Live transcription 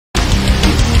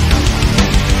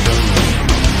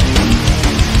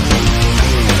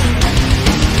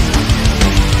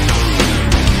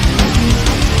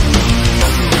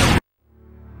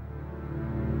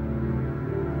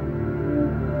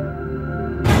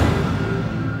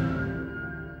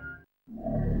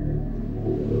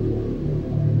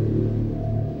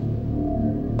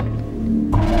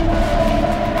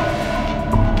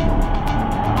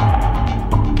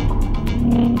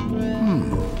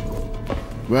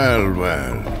Well,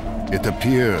 well. It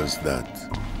appears that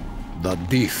the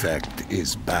defect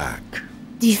is back.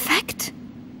 Defect?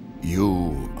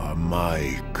 You are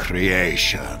my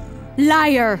creation.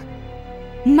 Liar!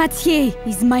 Mathieu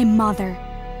is my mother.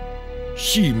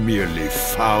 She merely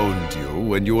found you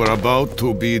when you were about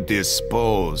to be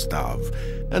disposed of,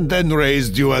 and then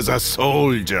raised you as a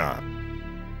soldier.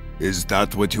 Is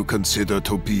that what you consider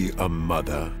to be a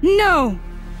mother? No!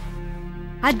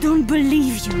 I don't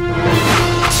believe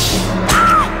you.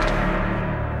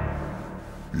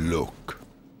 Look.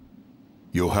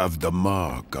 You have the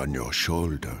mark on your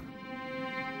shoulder.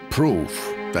 Proof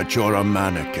that you're a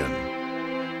mannequin.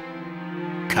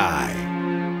 Kai.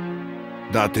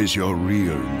 That is your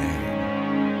real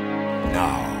name.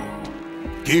 Now,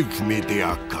 give me the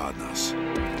Arcanas.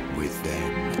 With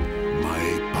them, my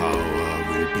power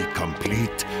will be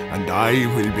complete, and I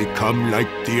will become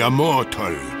like the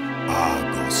immortal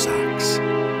Argosax.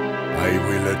 I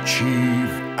will achieve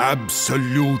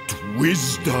absolute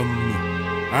wisdom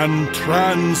and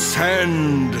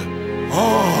transcend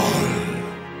all.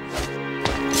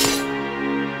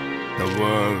 The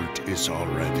world is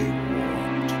already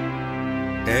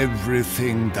warned.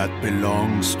 Everything that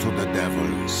belongs to the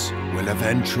devils will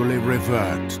eventually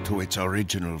revert to its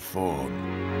original form.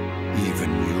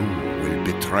 Even you will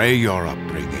betray your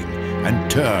upbringing and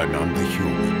turn on the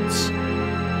humans.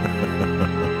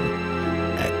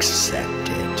 Accept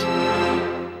it.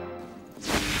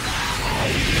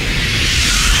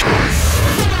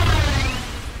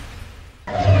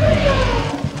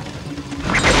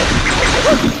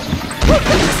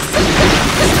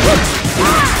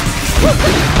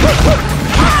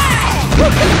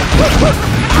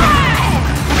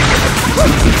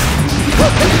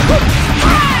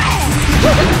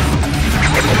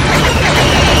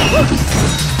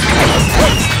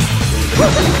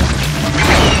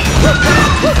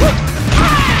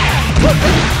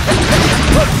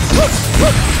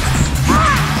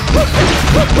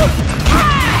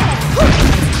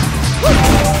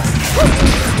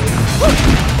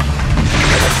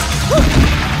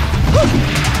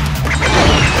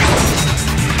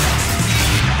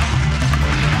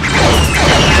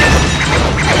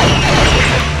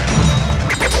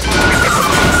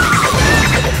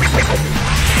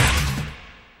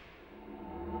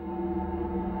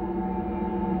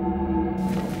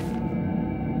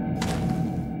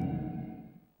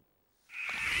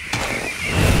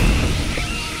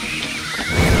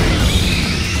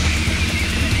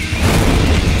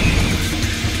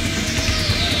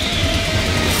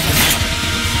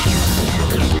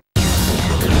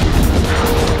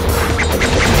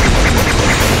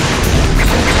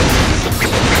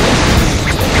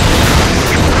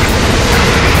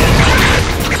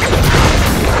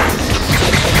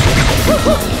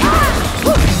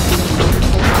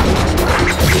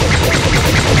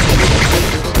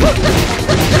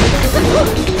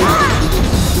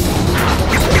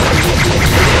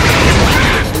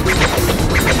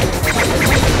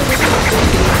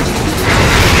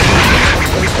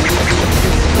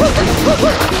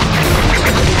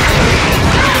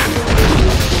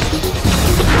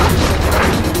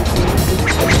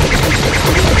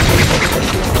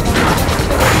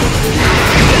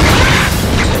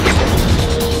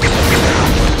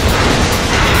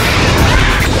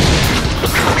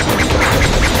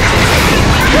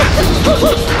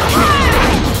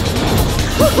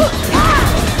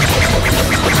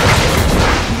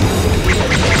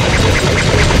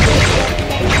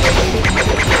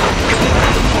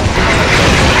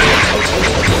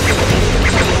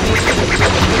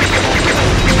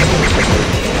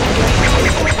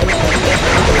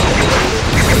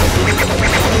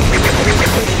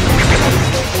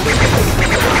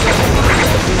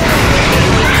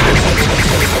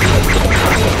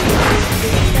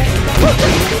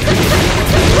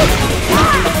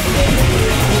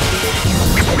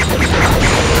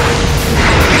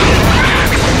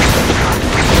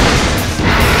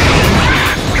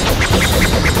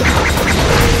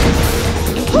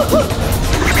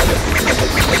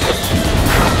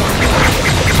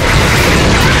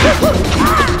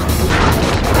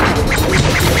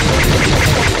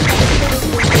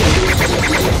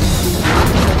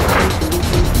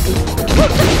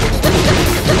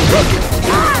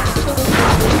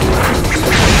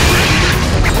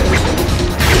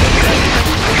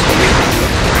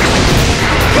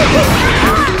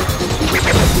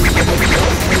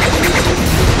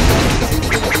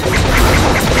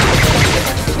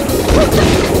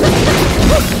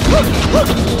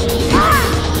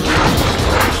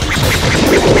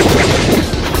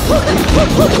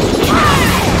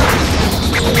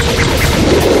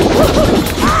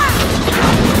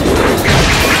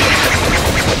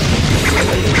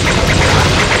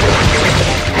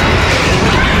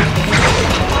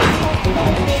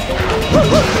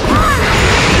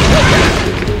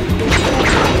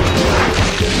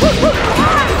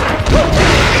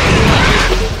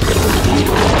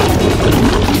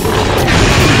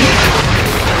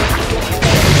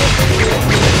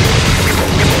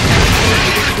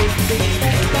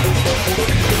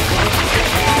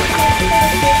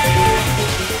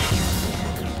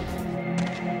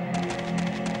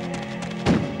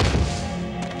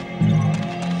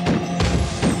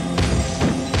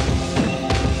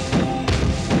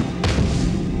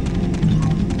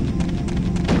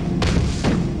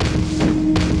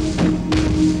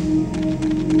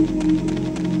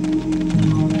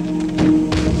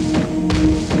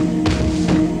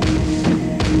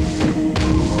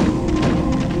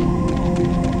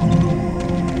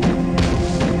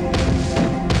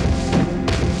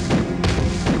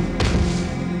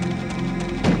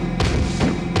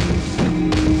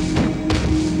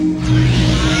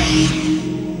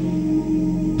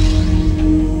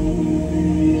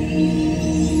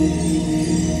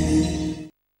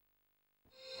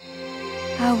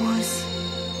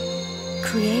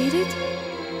 created?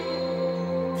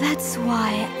 That's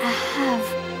why I have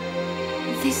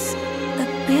this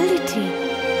ability.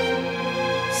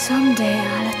 Someday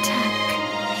I'll attack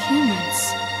humans.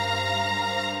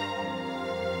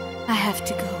 I have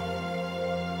to go.